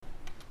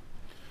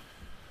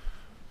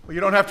Well, you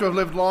don't have to have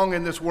lived long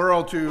in this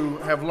world to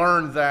have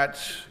learned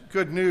that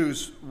good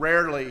news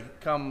rarely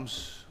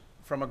comes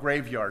from a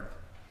graveyard.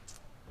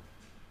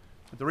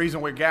 But the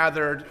reason we're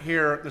gathered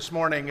here this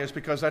morning is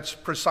because that's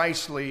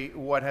precisely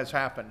what has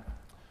happened.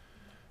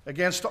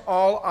 Against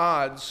all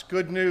odds,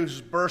 good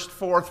news burst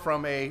forth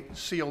from a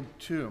sealed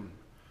tomb.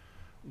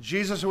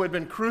 Jesus, who had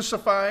been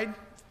crucified,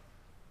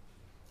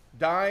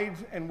 died,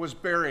 and was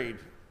buried,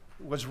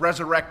 was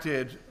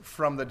resurrected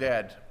from the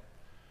dead.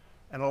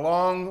 And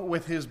along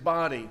with his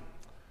body,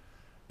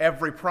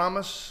 every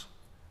promise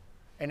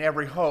and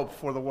every hope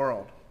for the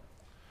world.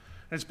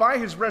 And it's by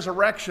his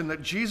resurrection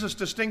that Jesus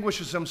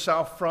distinguishes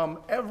himself from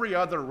every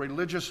other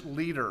religious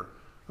leader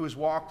who has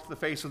walked the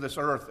face of this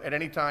earth at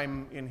any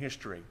time in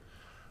history.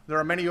 There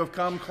are many who have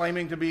come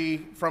claiming to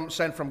be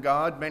sent from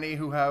God, many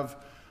who have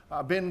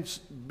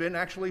been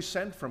actually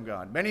sent from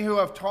God, many who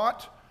have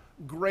taught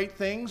great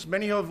things,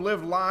 many who have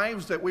lived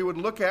lives that we would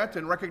look at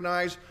and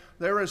recognize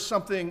there is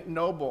something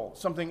noble,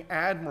 something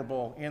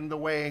admirable in the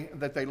way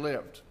that they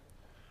lived.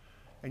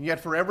 And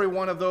yet for every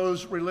one of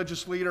those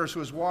religious leaders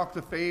who has walked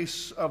the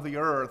face of the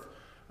earth,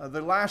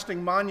 the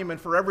lasting monument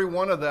for every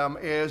one of them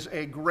is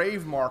a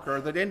grave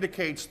marker that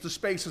indicates the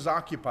space is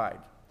occupied,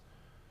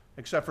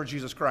 except for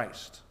Jesus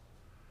Christ.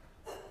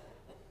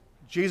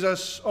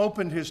 Jesus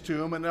opened his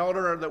tomb in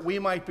order that we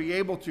might be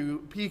able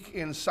to peek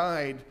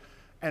inside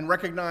and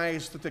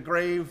recognize that the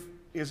grave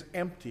is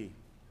empty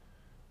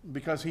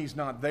because he's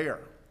not there.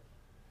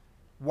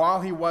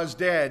 While he was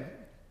dead,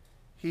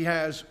 he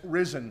has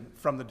risen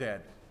from the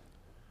dead.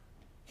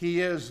 He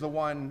is the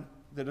one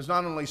that is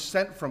not only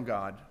sent from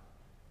God,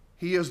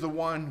 he is the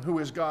one who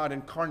is God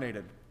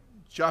incarnated,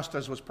 just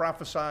as was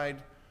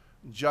prophesied,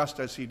 just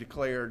as he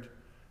declared,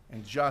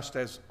 and just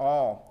as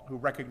all who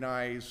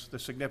recognize the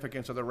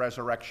significance of the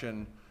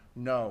resurrection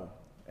know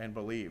and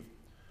believe.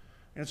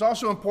 And it's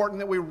also important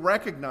that we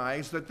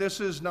recognize that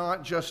this is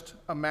not just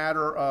a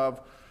matter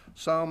of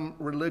some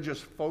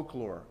religious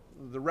folklore.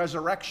 The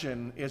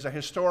resurrection is a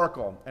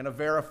historical and a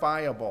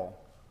verifiable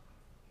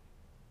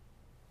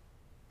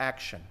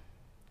action.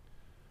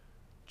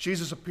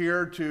 Jesus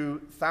appeared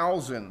to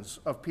thousands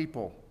of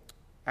people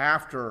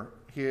after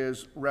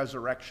his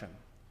resurrection.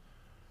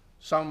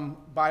 Some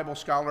Bible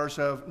scholars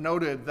have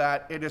noted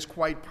that it is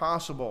quite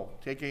possible,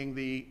 taking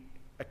the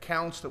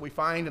accounts that we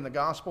find in the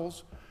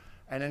Gospels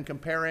and in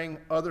comparing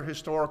other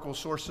historical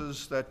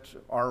sources that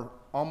are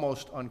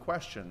almost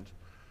unquestioned,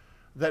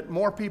 that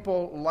more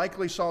people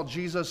likely saw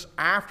Jesus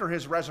after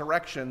his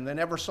resurrection than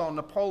ever saw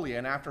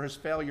Napoleon after his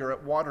failure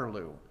at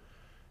Waterloo.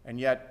 And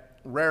yet,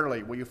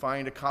 rarely will you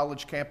find a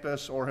college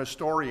campus or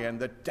historian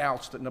that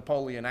doubts that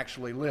Napoleon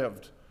actually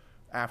lived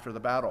after the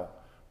battle.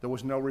 There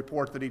was no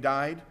report that he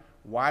died.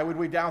 Why would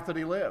we doubt that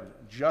he lived?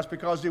 Just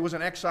because he was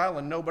in exile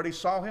and nobody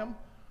saw him?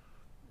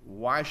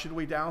 Why should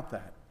we doubt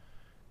that?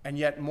 And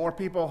yet more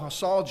people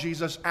saw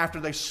Jesus after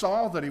they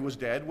saw that he was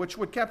dead, which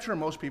would capture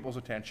most people's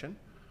attention,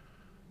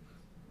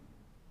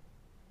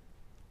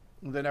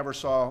 than ever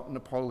saw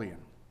Napoleon,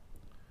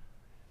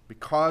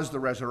 because the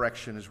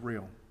resurrection is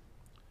real.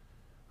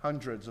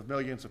 Hundreds of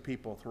millions of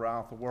people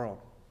throughout the world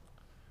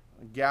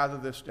gather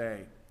this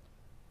day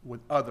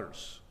with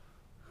others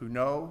who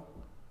know,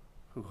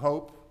 who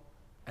hope,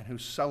 and who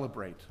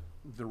celebrate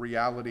the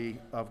reality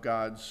of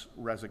God's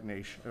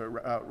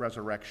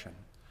resurrection.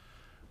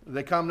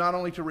 They come not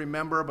only to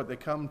remember, but they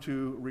come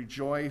to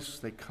rejoice.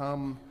 They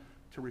come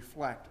to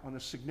reflect on the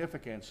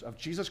significance of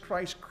Jesus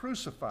Christ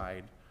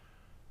crucified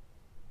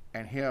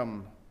and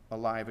him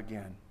alive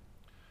again.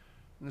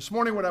 And this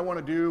morning what I want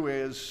to do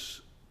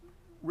is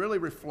really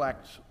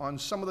reflect on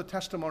some of the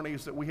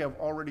testimonies that we have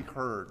already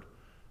heard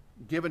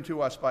given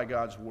to us by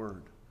God's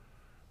Word.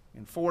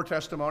 In 4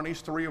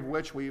 testimonies, 3 of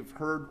which we've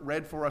heard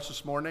read for us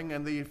this morning,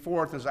 and the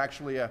 4th is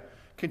actually a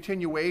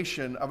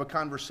continuation of a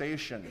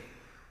conversation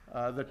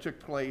that took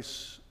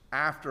place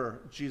after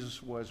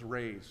Jesus was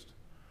raised.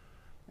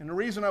 And the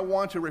reason I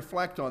want to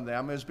reflect on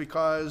them is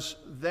because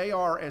they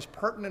are as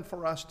pertinent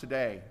for us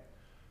today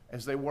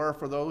as they were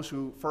for those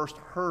who first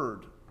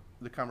heard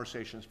the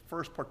conversations,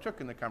 first partook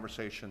in the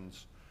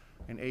conversations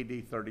in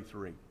AD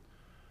 33.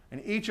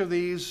 And each of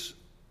these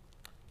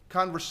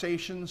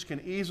conversations can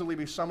easily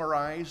be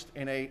summarized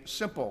in a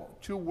simple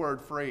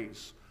 2-word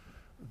phrase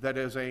that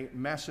is a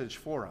message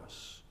for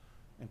us.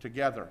 And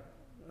together,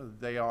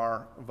 they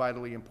are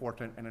vitally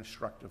important and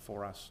instructive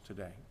for us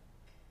today.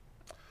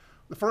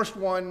 The first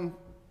one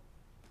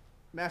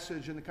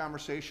message in the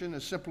conversation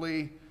is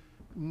simply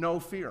no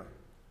fear.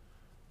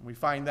 We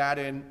find that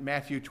in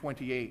Matthew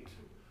 28.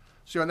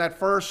 So on that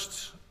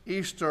first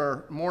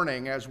Easter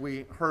morning, as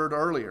we heard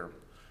earlier,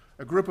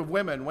 a group of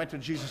women went to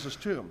Jesus'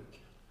 tomb.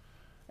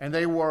 And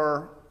they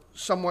were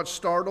somewhat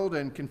startled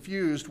and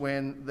confused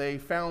when they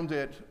found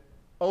it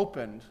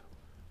opened,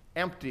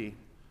 empty,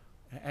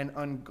 and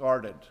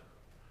unguarded.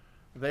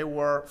 They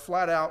were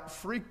flat out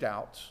freaked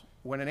out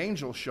when an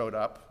angel showed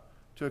up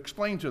to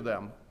explain to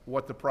them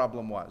what the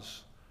problem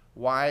was,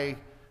 why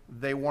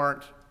they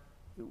weren't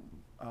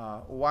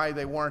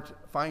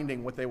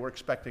finding what they were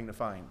expecting to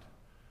find.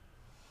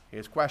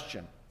 His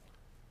question,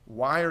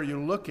 why are you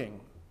looking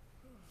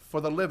for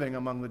the living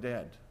among the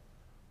dead.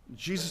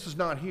 Jesus is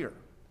not here.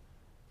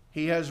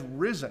 He has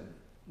risen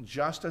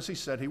just as he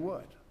said he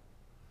would.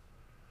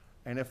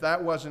 And if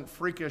that wasn't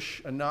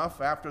freakish enough,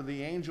 after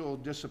the angel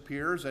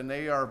disappears and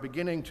they are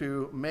beginning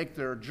to make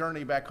their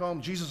journey back home,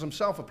 Jesus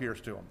himself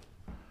appears to them.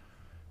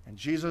 And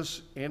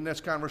Jesus, in this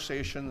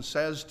conversation,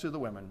 says to the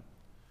women,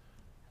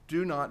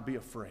 "Do not be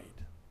afraid."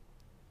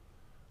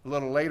 A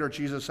little later,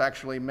 Jesus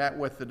actually met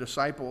with the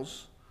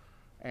disciples,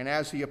 and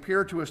as he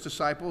appeared to his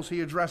disciples,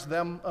 he addressed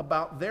them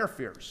about their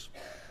fears,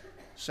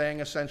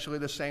 saying essentially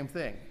the same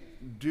thing: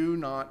 do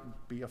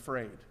not be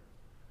afraid.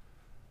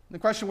 The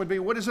question would be,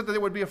 what is it that they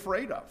would be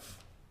afraid of?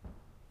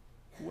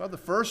 Well, the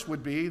first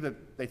would be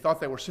that they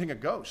thought they were seeing a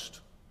ghost.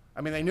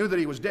 I mean, they knew that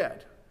he was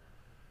dead.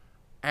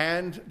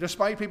 And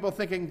despite people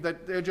thinking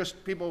that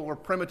people were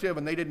primitive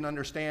and they didn't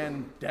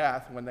understand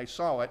death when they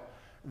saw it,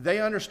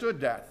 they understood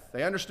death.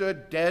 They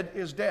understood dead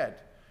is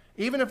dead.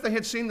 Even if they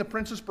had seen The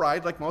Princess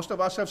Bride, like most of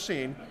us have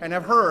seen, and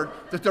have heard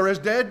that there is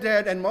dead,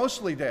 and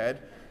mostly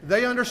dead,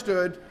 they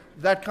understood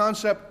that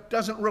concept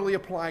doesn't really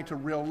apply to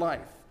real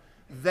life.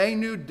 They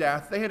knew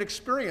death. They had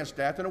experienced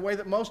death in a way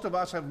that most of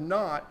us have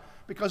not,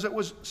 because it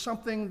was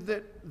something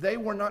that they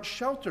were not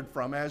sheltered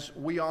from, as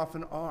we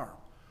often are.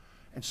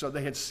 And so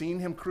they had seen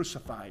him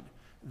crucified.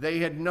 They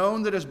had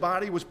known that his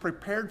body was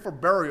prepared for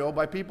burial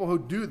by people who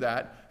do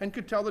that and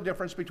could tell the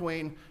difference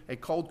between a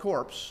cold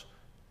corpse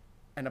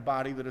and a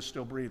body that is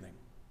still breathing.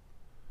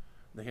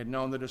 They had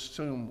known that his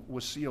tomb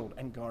was sealed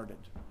and guarded.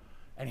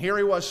 And here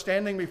he was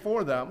standing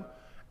before them.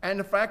 And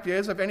the fact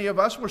is, if any of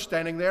us were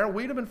standing there,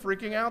 we'd have been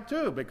freaking out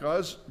too,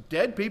 because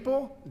dead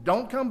people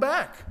don't come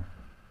back.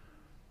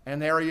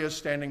 And there he is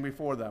standing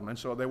before them. And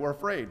so they were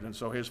afraid. And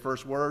so his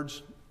first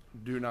words,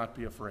 "Do not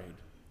be afraid."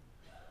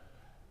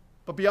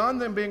 But beyond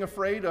them being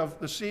afraid of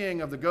the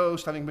seeing of the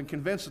ghost, having been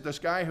convinced that this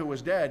guy who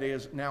was dead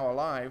is now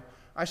alive,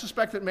 I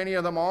suspect that many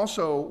of them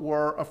also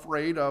were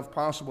afraid of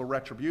possible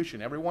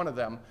retribution. Every one of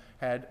them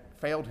had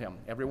failed him.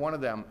 Every one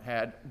of them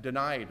had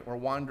denied or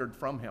wandered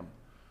from him.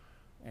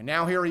 And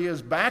now here he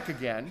is back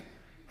again,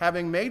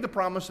 having made the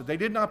promise that they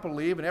did not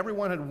believe, and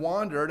everyone had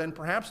wandered, and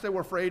perhaps they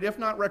were afraid, if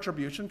not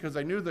retribution, because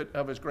they knew that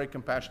of his great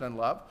compassion and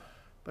love,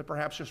 but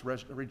perhaps just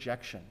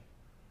rejection.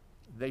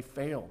 They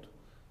failed.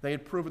 They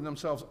had proven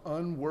themselves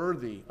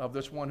unworthy of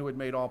this one who had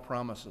made all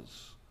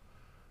promises.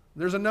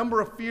 There's a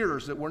number of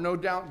fears that were no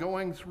doubt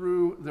going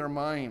through their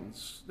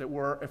minds, that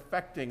were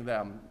affecting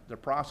them, their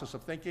process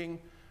of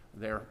thinking,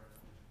 their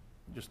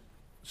just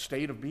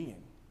state of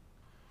being.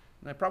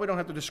 And I probably don't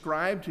have to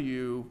describe to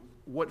you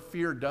what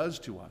fear does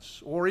to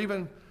us, or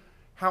even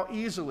how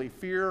easily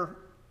fear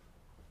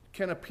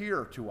can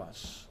appear to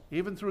us,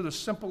 even through the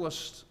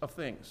simplest of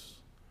things.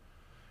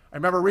 I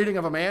remember reading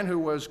of a man who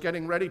was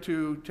getting ready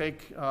to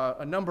take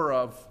a number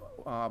of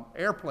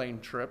airplane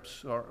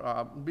trips,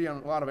 or be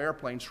on a lot of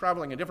airplanes,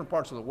 traveling in different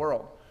parts of the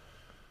world.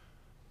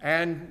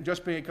 And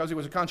just because he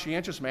was a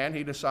conscientious man,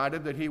 he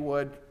decided that he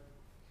would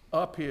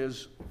up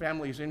his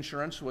family's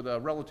insurance with a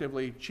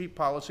relatively cheap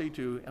policy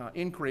to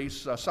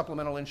increase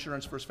supplemental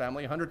insurance for his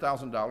family,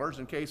 $100,000,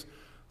 in case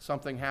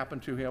something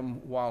happened to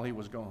him while he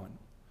was gone.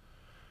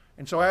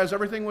 And so as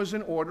everything was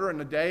in order and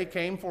the day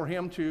came for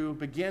him to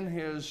begin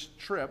his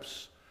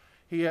trips,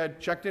 he had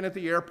checked in at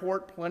the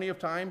airport plenty of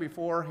time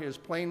before his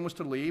plane was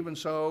to leave, and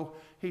so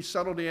he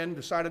settled in,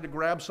 decided to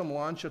grab some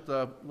lunch at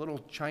the little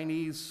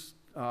Chinese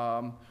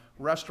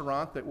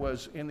restaurant that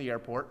was in the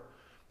airport.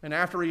 And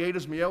after he ate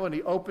his meal, and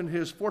he opened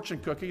his fortune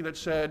cookie that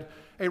said,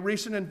 "A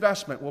recent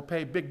investment will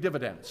pay big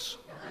dividends."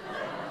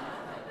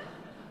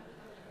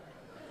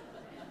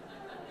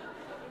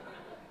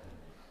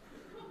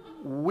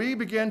 We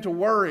begin to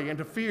worry and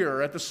to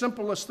fear at the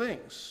simplest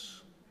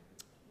things.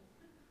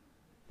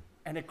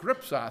 And it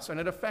grips us and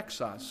it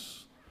affects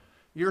us.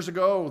 Years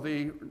ago,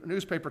 the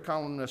newspaper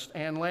columnist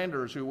Ann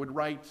Landers, who would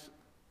write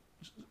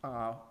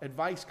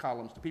advice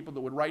columns to people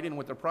that would write in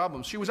with their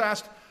problems, she was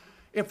asked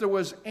if there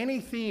was any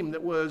theme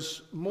that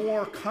was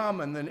more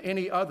common than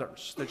any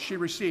others that she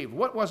received.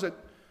 What was it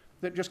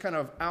that just kind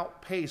of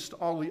outpaced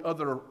all the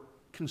other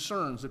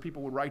concerns that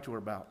people would write to her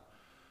about?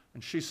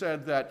 And she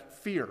said that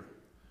fear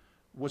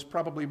was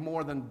probably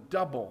more than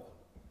double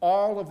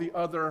all of the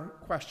other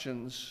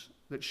questions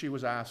that she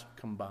was asked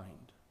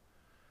combined.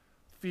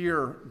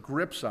 Fear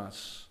grips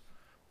us.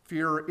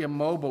 Fear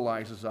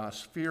immobilizes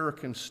us. Fear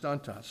can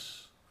stunt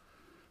us.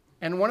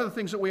 And one of the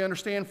things that we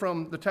understand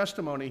from the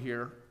testimony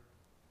here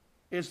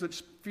is that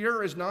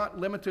fear is not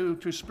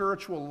limited to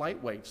spiritual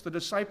lightweights. The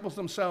disciples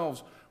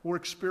themselves were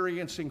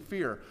experiencing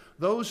fear.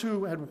 Those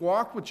who had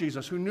walked with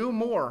Jesus, who knew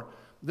more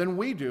than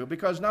we do,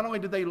 because not only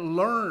did they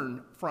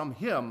learn from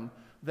him,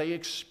 they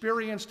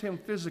experienced him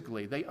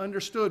physically. They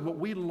understood what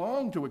we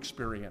long to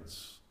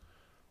experience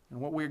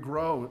and what we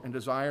grow and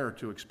desire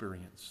to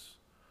experience.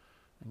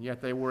 And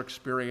yet they were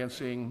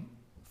experiencing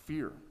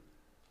fear.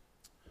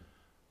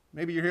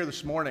 Maybe you're here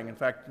this morning. In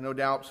fact, no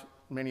doubt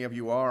many of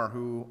you are,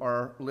 who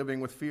are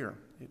living with fear.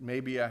 It may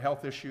be a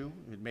health issue.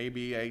 It may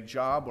be a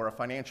job or a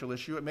financial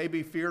issue. It may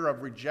be fear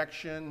of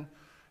rejection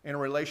in a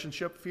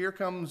relationship. Fear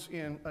comes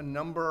in a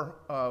number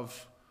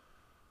of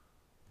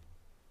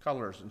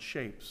colors and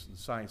shapes and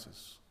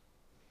sizes.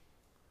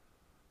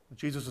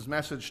 Jesus'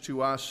 message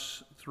to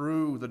us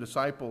through the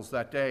disciples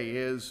that day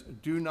is,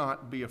 do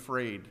not be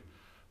afraid,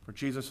 for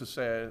Jesus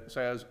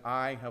says,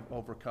 I have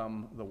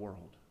overcome the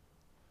world.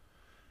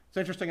 It's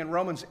interesting, in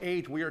Romans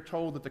 8, we are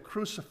told that the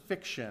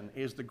crucifixion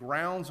is the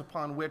grounds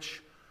upon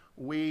which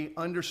we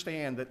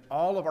understand that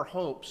all of our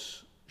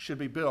hopes should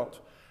be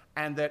built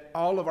and that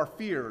all of our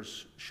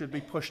fears should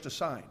be pushed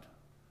aside.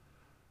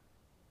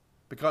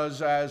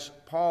 Because as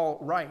Paul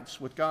writes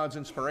with God's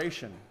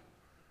inspiration,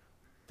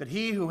 that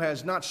he who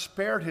has not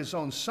spared his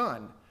own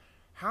son,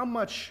 how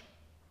much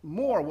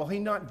more will he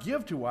not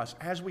give to us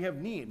as we have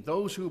need,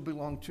 those who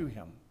belong to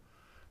him?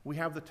 We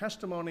have the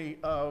testimony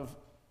of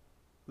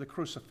the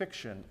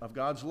crucifixion, of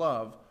God's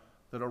love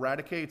that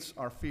eradicates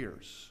our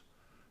fears.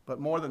 But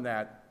more than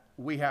that,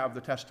 we have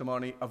the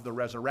testimony of the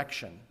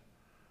resurrection.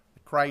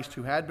 Christ,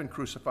 who had been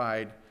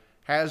crucified,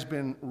 has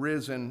been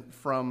risen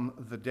from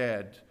the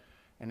dead,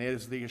 and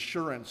is the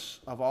assurance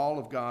of all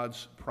of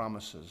God's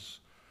promises.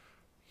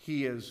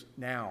 He is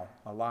now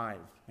alive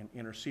and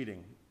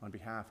interceding on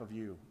behalf of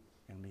you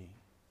and me.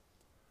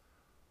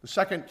 The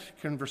second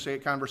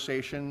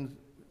conversation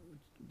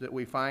that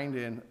we find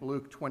in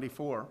Luke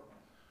 24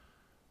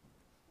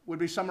 would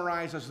be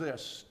summarized as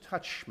this: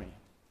 touch me.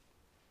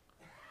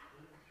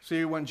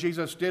 See, when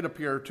Jesus did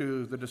appear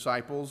to the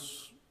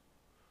disciples,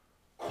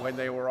 when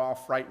they were all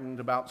frightened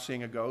about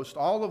seeing a ghost,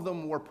 all of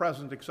them were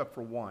present except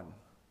for one,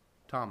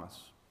 Thomas.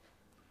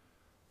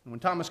 And when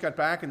Thomas got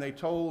back and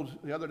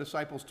the other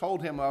disciples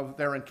told him of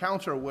their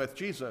encounter with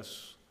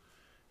Jesus,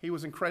 he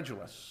was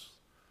incredulous.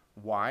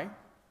 Why?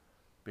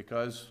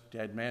 Because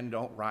dead men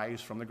don't rise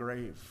from the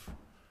grave.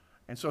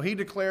 And so he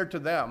declared to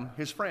them,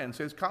 his friends,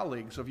 his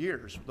colleagues of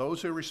years,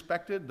 those who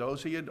respected,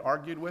 those he had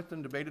argued with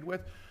and debated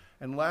with,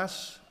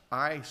 unless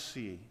I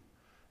see,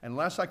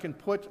 unless I can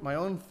put my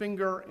own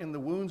finger in the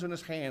wounds in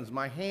his hands,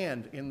 my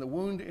hand in the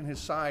wound in his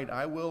side,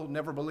 I will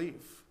never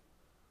believe.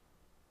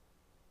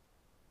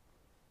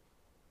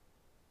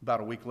 About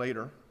a week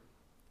later,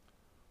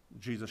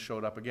 Jesus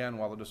showed up again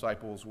while the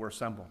disciples were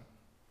assembled,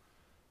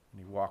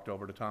 and he walked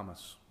over to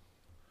Thomas.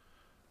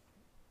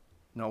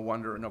 No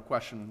wonder, no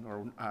question,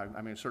 or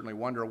certainly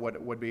wonder what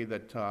it would be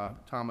that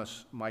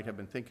Thomas might have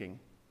been thinking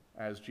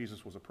as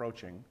Jesus was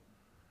approaching.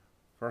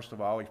 First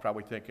of all, he's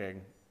probably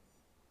thinking,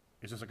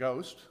 is this a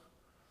ghost?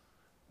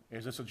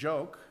 Is this a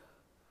joke?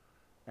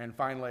 And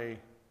finally,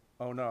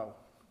 oh no.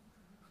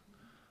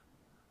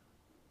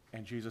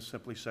 And Jesus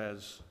simply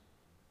says,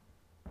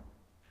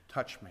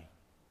 touch me.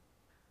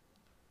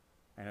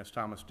 And as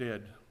Thomas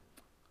did,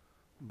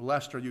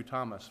 blessed are you,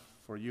 Thomas,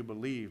 for you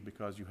believe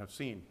because you have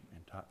seen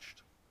and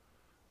touched.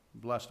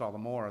 Blessed all the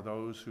more are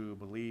those who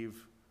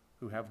believe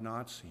who have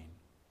not seen.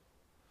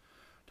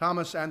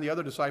 Thomas and the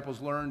other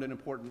disciples learned an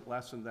important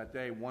lesson that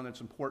day, one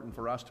that's important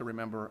for us to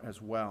remember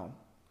as well.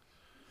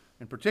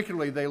 And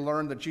particularly, they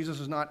learned that Jesus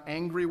is not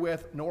angry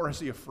with, nor is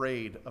he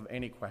afraid of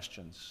any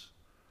questions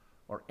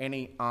or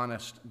any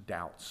honest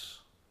doubts.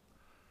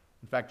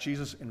 In fact,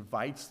 Jesus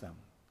invites them,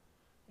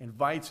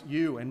 invites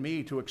you and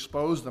me to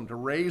expose them, to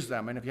raise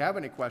them, and if you have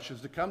any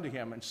questions, to come to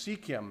him and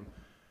seek him,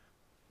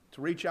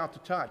 to reach out to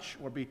touch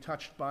or be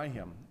touched by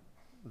him,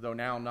 though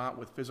now not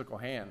with physical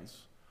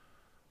hands.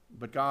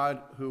 But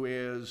God, who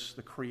is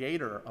the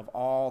creator of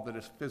all that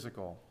is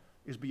physical,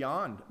 is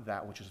beyond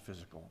that which is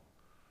physical.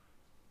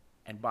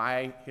 And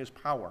by his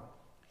power,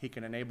 he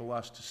can enable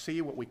us to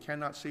see what we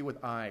cannot see with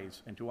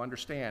eyes and to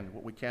understand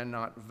what we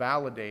cannot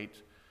validate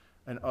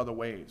in other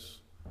ways.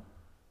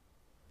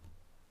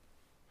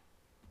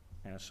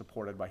 And is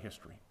supported by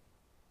history.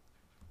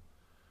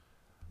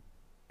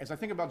 As I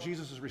think about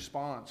Jesus'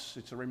 response,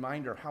 it's a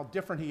reminder of how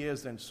different he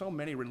is than so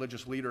many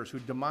religious leaders who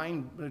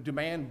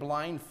demand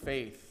blind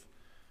faith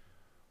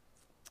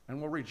and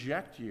will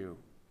reject you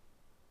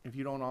if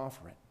you don't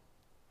offer it.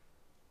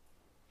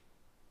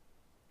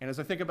 And as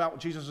I think about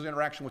Jesus'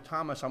 interaction with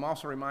Thomas, I'm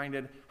also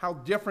reminded how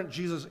different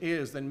Jesus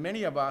is than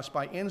many of us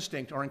by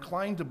instinct are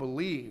inclined to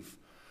believe,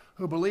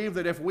 who believe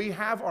that if we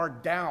have our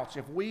doubts,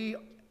 if we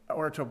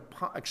are to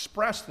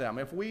express them,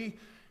 if we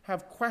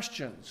have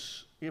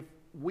questions, if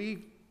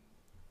we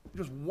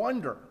just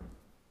wonder,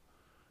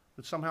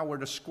 that somehow we're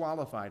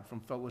disqualified from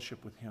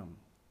fellowship with him.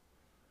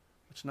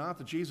 It's not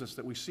the Jesus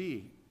that we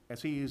see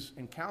as he's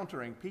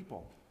encountering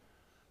people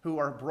who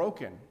are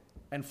broken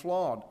and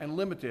flawed and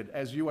limited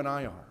as you and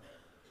I are.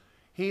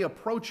 He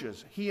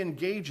approaches, he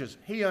engages,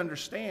 he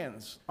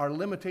understands our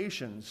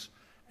limitations,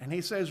 and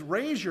he says,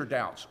 raise your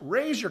doubts,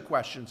 raise your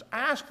questions,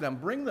 ask them,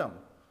 bring them.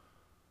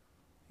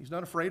 He's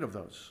not afraid of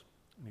those.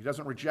 And he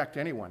doesn't reject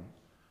anyone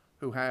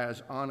who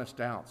has honest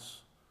doubts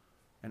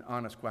and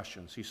honest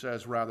questions. He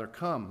says, rather,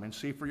 come and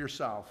see for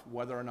yourself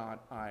whether or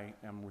not I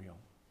am real.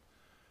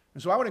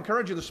 And so I would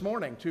encourage you this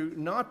morning to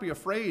not be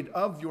afraid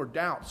of your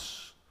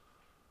doubts,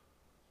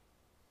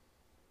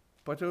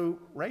 but to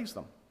raise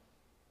them,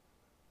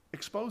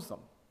 expose them,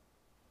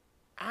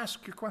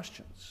 ask your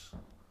questions.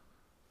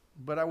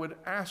 But I would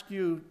ask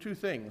you two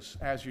things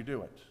as you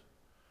do it.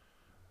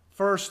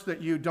 First,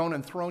 that you don't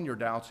enthrone your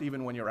doubts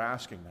even when you're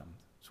asking them.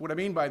 So what I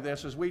mean by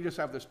this is we just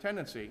have this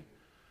tendency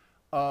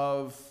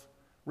of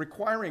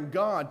requiring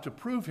God to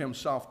prove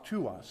himself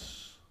to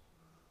us,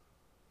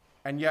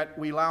 and yet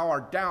we allow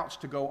our doubts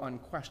to go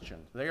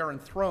unquestioned. They are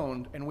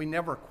enthroned, and we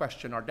never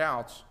question our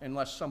doubts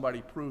unless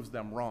somebody proves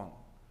them wrong.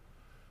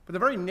 But the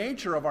very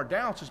nature of our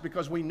doubts is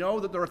because we know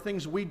that there are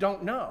things we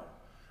don't know.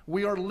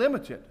 We are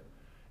limited.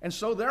 And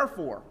so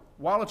therefore,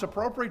 while it's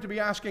appropriate to be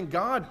asking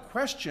God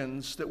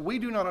questions that we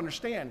do not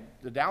understand,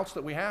 the doubts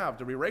that we have,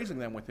 to be raising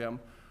them with him,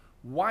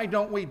 why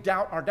don't we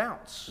doubt our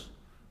doubts?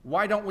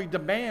 Why don't we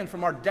demand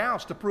from our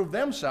doubts to prove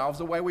themselves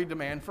the way we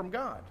demand from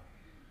God?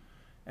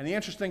 And the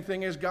interesting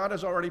thing is God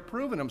has already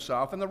proven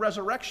himself, and the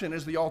resurrection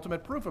is the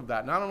ultimate proof of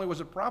that. Not only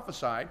was it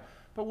prophesied,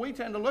 but we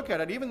tend to look at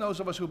it, even those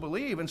of us who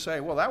believe, and say,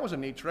 well, that was a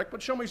neat trick,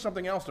 but show me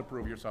something else to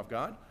prove yourself,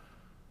 God.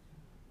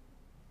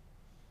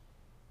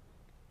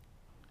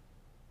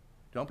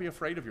 Don't be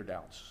afraid of your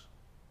doubts,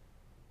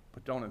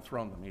 but don't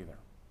enthrone them either.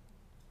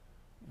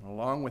 And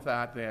along with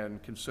that, then,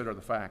 consider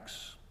the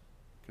facts,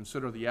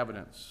 consider the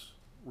evidence,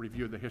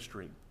 review the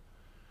history,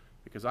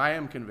 because I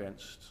am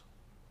convinced,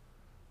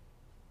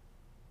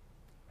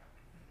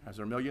 as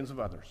are millions of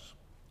others,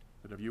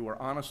 that if you will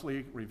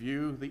honestly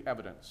review the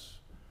evidence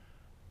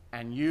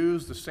and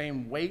use the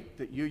same weight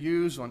that you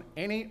use on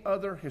any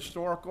other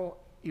historical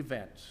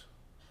event,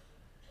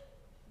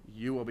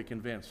 you will be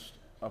convinced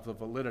of the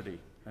validity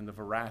and the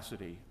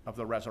veracity of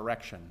the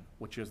resurrection,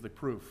 which is the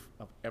proof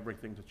of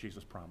everything that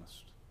Jesus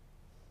promised.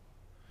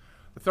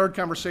 The third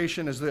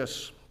conversation is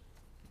this.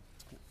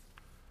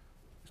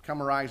 It's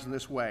summarized in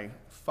this way: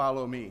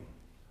 follow me.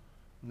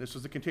 And this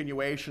is the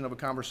continuation of a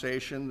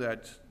conversation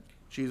that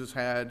Jesus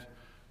had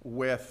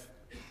with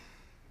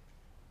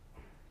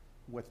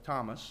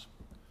Thomas.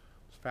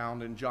 It's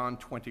found in John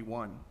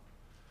 21.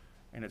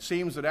 And it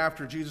seems that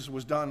after Jesus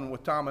was done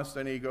with Thomas,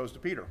 then he goes to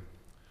Peter.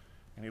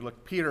 And he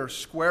looked Peter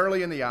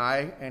squarely in the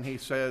eye, and he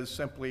says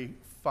simply,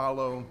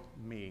 follow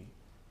me.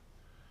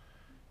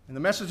 And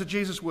the message that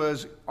Jesus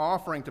was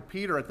offering to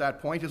Peter at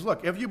that point is,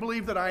 look, if you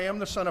believe that I am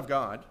the Son of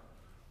God,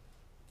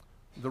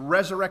 the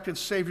resurrected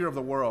Savior of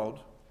the world,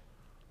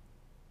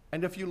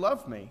 and if you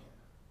love me,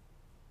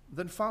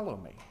 then follow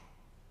me.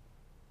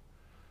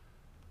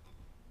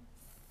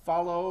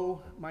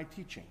 Follow my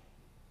teaching.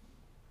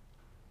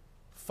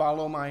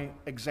 Follow my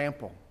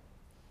example.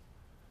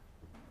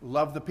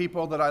 Love the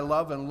people that I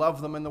love and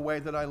love them in the way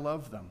that I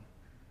love them.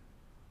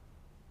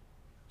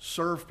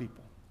 Serve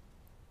people.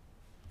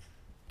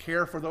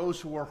 Care for those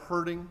who are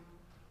hurting.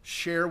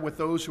 Share with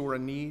those who are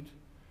in need.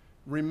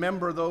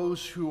 Remember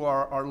those who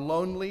are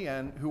lonely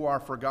and who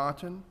are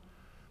forgotten.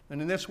 And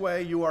in this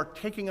way, you are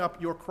taking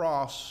up your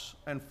cross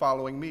and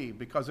following me.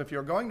 Because if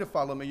you're going to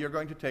follow me, you're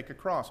going to take a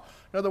cross.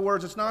 In other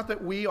words, it's not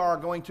that we are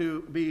going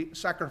to be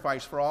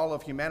sacrificed for all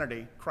of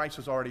humanity. Christ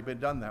has already been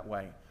done that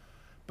way.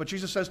 But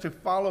Jesus says to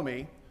follow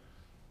me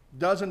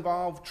does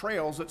involve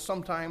trails that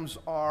sometimes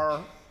are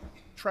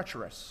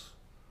treacherous,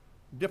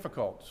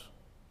 difficult,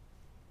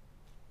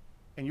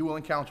 and you will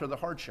encounter the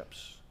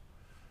hardships.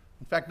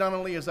 In fact, not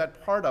only is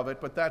that part of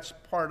it, but that's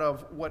part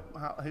of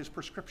his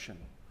prescription.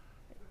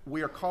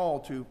 We are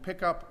called to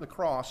pick up the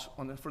cross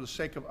for the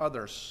sake of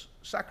others,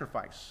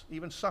 sacrifice,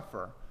 even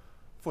suffer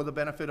for the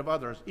benefit of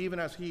others, even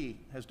as he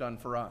has done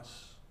for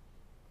us.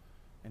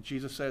 And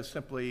Jesus says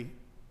simply,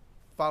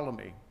 follow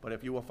me, but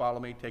if you will follow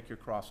me, take your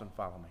cross and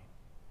follow me.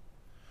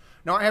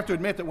 Now, I have to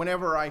admit that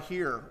whenever I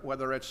hear,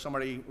 whether it's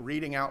somebody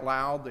reading out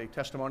loud the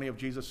testimony of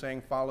Jesus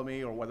saying, follow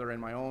me, or whether in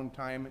my own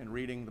time in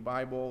reading the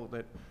Bible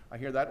that I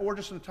hear that, or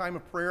just in a time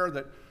of prayer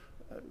that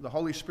the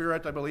Holy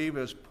Spirit, I believe,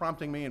 is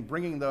prompting me and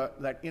bringing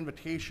that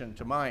invitation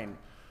to mind,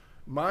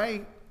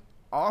 my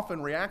often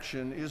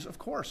reaction is, of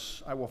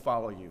course, I will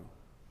follow you.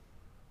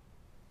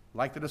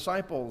 Like the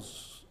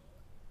disciples,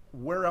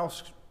 where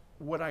else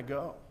would I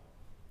go?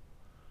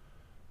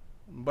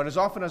 But as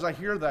often as I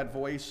hear that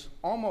voice,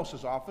 almost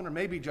as often, or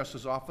maybe just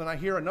as often, I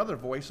hear another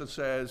voice that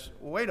says,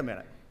 wait a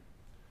minute.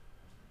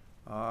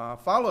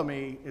 Follow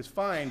me is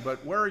fine,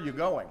 but where are you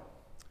going?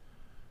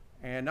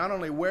 And not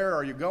only where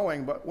are you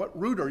going, but what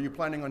route are you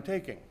planning on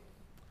taking?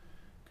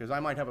 Because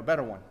I might have a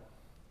better one.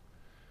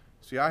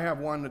 See, I have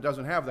one that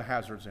doesn't have the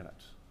hazards in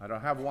it. I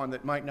don't have one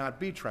that might not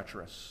be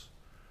treacherous.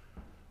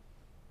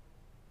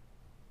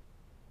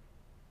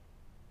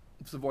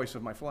 It's the voice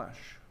of my flesh.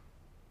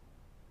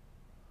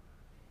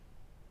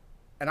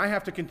 And I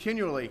have to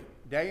continually,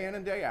 day in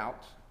and day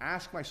out,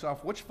 ask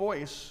myself, which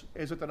voice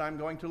is it that I'm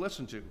going to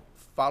listen to?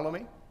 Follow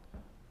me?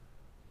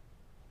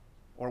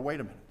 Or wait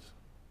a minute?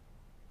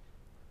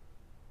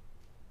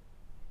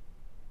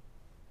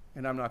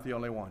 And I'm not the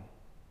only one.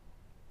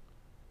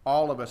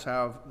 All of us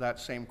have that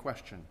same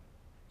question,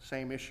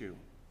 same issue,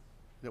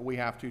 that we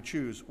have to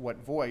choose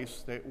what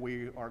voice that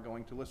we are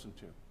going to listen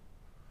to.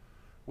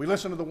 We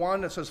listen to the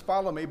one that says,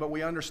 follow me, but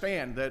we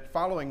understand that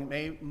following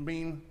may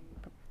mean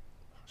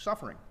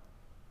suffering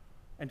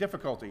and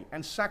difficulty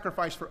and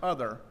sacrifice for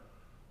others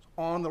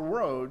on the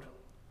road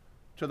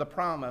to the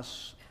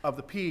promise of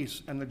the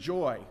peace and the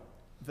joy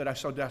that I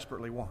so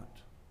desperately want.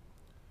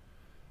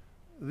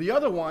 The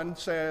other one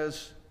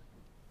says,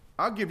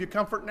 I'll give you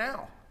comfort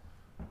now.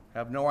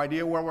 have no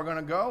idea where we're going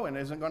to go, and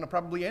isn't going to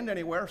probably end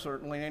anywhere,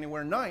 certainly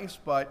anywhere nice,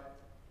 but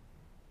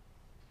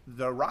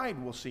the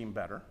ride will seem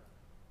better.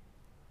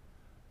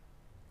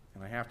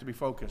 And I have to be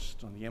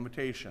focused on the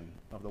invitation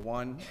of the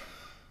one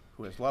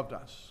who has loved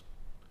us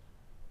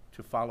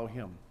to follow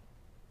him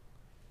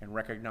and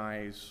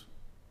recognize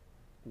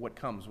what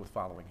comes with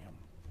following him.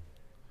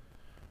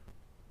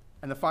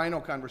 And the final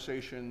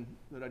conversation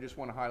that I just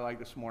want to highlight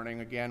this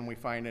morning, again, we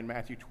find in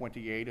Matthew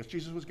 28, as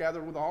Jesus was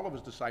gathered with all of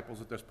his disciples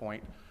at this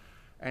point,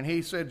 and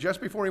he said,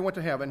 just before he went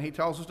to heaven, he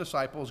tells his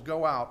disciples,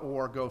 go out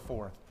or go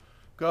forth.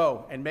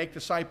 Go and make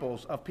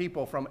disciples of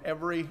people from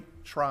every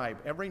tribe,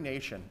 every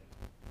nation,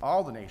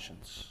 all the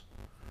nations.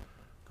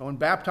 Go and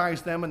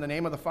baptize them in the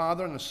name of the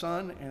Father and the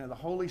Son and of the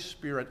Holy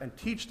Spirit, and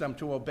teach them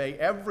to obey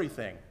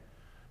everything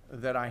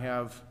that I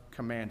have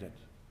commanded.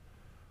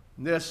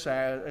 This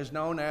is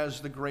known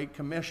as the Great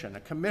Commission, a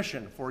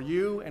commission for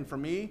you and for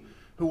me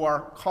who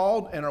are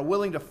called and are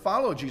willing to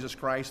follow Jesus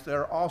Christ.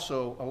 They're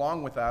also,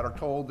 along with that, are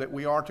told that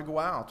we are to go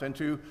out and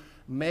to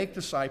make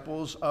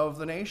disciples of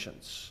the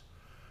nations.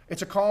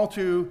 It's a call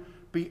to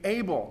be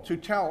able to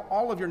tell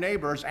all of your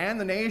neighbors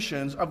and the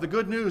nations of the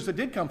good news that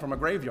did come from a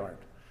graveyard,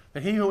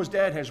 that he who was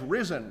dead has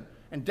risen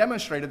and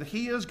demonstrated that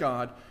he is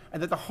God,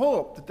 and that the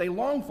hope that they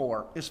long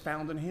for is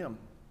found in him.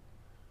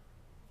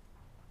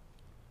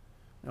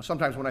 Now,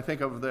 sometimes when I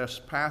think of this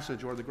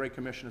passage or the Great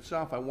Commission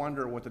itself, I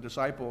wonder what the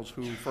disciples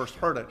who first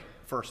heard it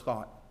first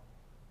thought.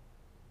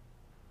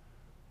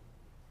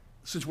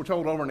 Since we're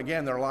told over and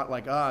again they're a lot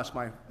like us,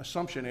 my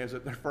assumption is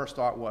that their first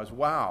thought was,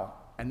 wow,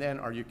 and then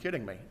are you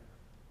kidding me?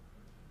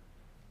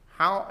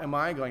 How am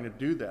I going to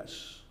do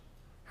this?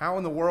 How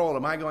in the world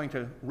am I going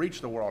to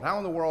reach the world? How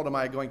in the world am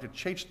I going to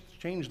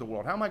change the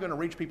world? How am I going to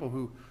reach people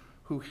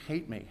who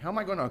hate me? How am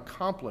I going to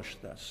accomplish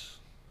this?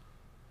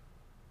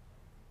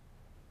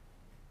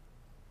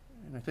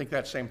 And I think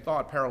that same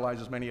thought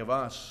paralyzes many of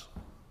us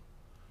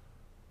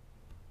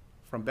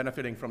from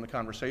benefiting from the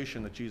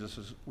conversation that Jesus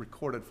has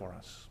recorded for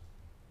us.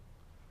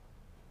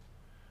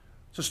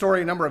 It's a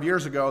story a number of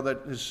years ago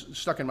that is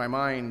stuck in my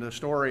mind, the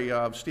story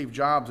of Steve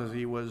Jobs as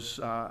he was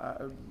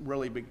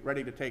really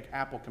ready to take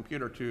Apple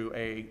Computer to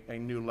a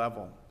new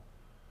level.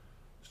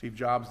 Steve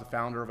Jobs, the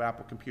founder of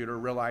Apple Computer,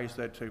 realized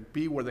that to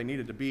be where they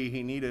needed to be,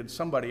 he needed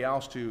somebody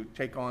else to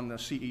take on the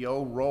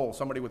CEO role,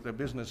 somebody with the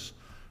business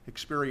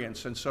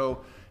experience. And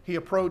so he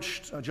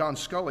approached John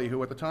Sculley,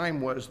 who at the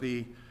time was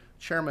the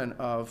chairman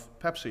of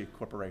Pepsi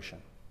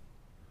Corporation.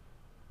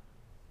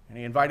 And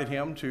he invited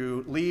him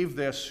to leave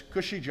this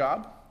cushy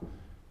job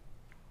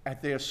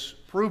at this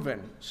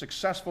proven,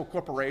 successful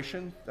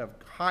corporation of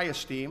high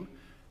esteem,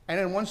 and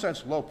in one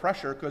sense, low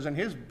pressure, because in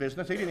his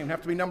business, he didn't even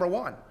have to be number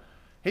one.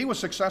 He was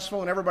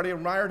successful, and everybody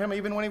admired him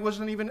even when he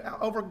wasn't even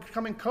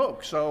overcoming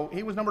Coke. So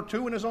he was number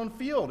two in his own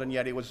field, and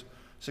yet he was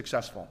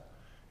successful.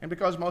 And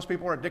because most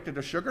people are addicted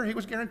to sugar, he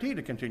was guaranteed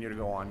to continue to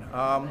go on.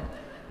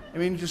 I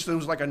mean, it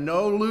was like a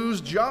no-lose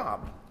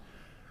job.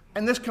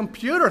 And this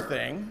computer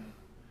thing,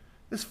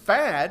 this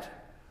fad,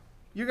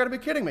 you got to be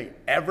kidding me.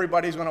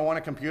 Everybody's going to want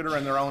a computer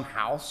in their own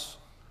house.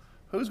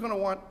 Who's going to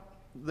want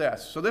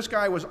this? So this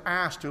guy was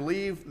asked to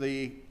leave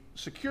the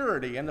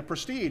security and the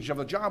prestige of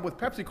the job with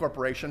Pepsi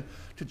Corporation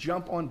to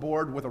jump on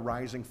board with a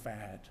rising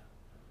fad.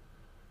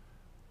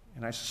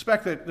 And I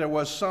suspect that there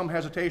was some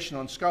hesitation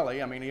on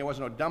Sculley. I mean, he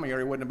wasn't a dummy, or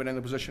he wouldn't have been in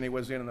the position he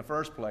was in the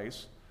first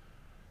place.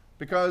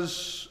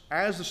 Because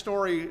as the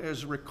story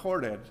is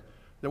recorded,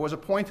 there was a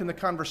point in the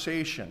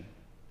conversation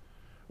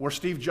where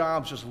Steve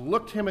Jobs just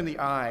looked him in the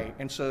eye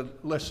and said,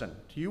 listen,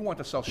 do you want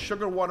to sell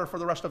sugar water for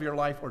the rest of your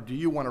life, or do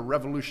you want to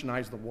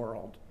revolutionize the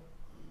world?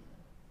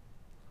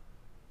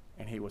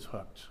 And he was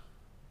hooked.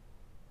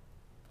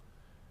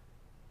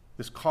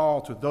 This call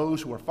to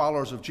those who are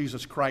followers of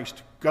Jesus Christ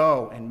to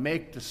go and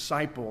make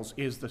disciples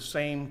is the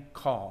same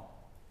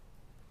call.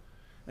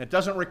 And it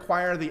doesn't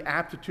require the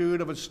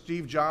aptitude of a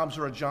Steve Jobs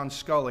or a John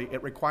Sculley.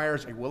 It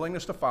requires a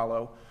willingness to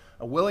follow,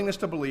 a willingness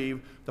to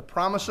believe the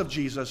promise of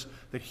Jesus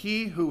that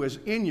he who is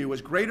in you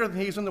is greater than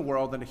he is in the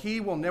world, and he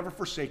will never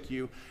forsake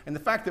you. And the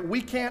fact that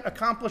we can't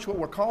accomplish what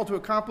we're called to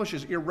accomplish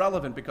is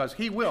irrelevant, because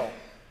he will.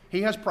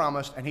 He has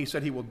promised, and he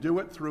said he will do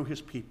it through his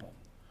people.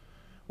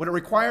 What it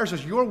requires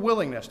is your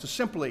willingness to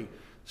simply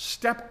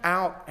step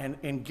out and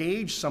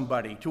engage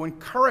somebody, to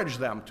encourage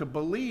them, to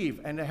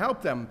believe, and to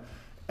help them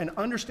in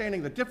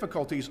understanding the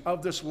difficulties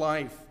of this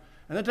life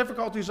and the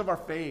difficulties of our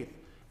faith,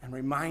 and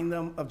remind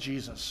them of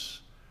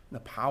Jesus and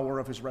the power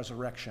of his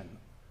resurrection,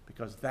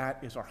 because that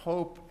is our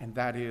hope and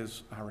that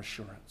is our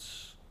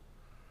assurance.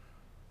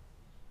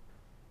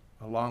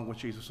 Along with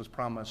Jesus'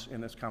 promise in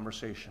this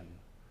conversation,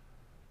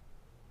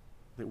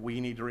 that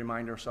we need to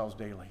remind ourselves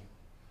daily,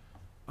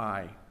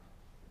 I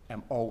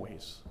am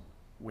always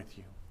with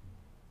you.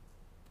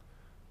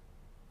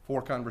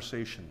 4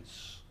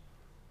 conversations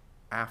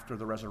after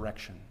the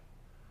resurrection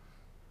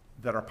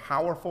that are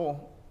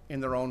powerful in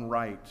their own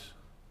right,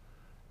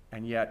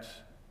 and yet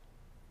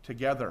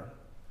together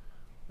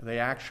they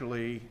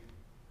actually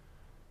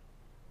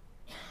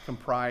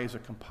comprise a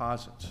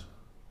composite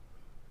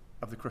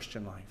of the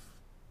Christian life.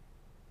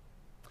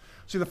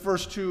 See, the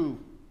first 2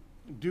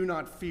 do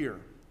not fear,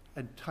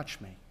 and touch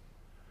me.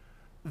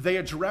 They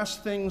address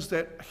things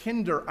that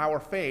hinder our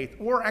faith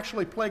or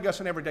actually plague us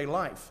in everyday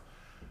life.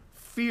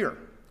 Fear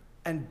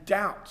and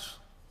doubt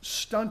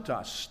stunt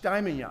us,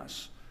 stymie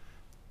us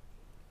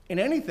in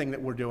anything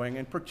that we're doing,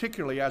 and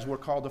particularly as we're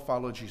called to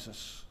follow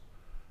Jesus.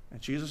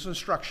 And Jesus'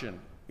 instruction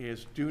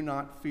is do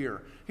not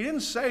fear. He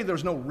didn't say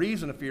there's no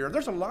reason to fear.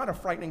 There's a lot of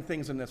frightening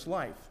things in this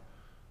life.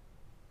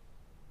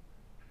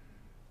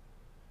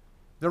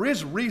 There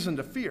is reason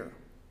to fear.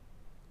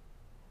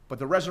 But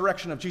the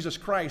resurrection of Jesus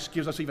Christ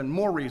gives us even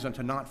more reason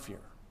to not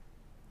fear.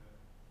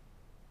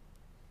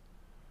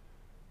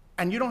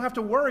 And you don't have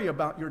to worry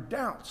about your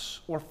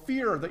doubts or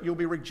fear that you'll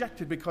be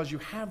rejected because you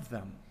have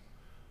them.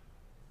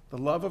 The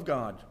love of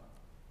God,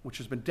 which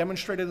has been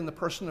demonstrated in the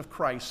person of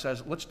Christ,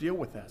 says, let's deal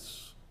with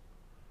this.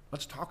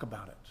 Let's talk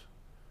about it.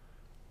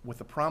 With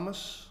the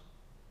promise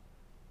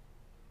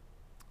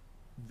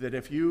that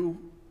if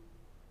you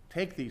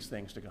take these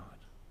things to God,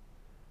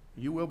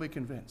 you will be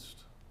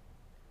convinced.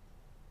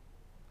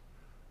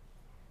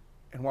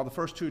 And while the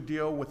first two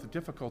deal with the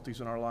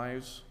difficulties in our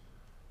lives,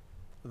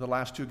 the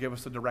last two give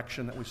us the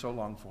direction that we so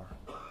long for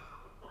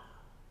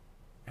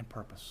and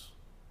purpose.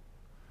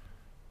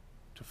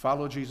 To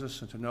follow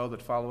Jesus and to know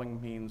that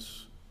following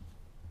means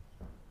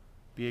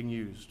being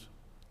used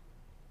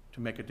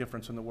to make a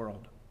difference in the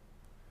world.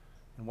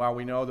 And while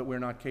we know that we're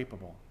not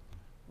capable,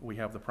 we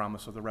have the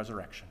promise of the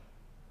resurrection.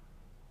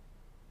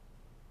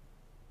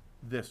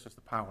 This is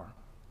the power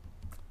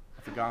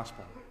of the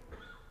gospel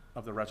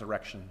of the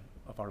resurrection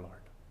of our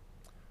Lord.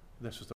 This is the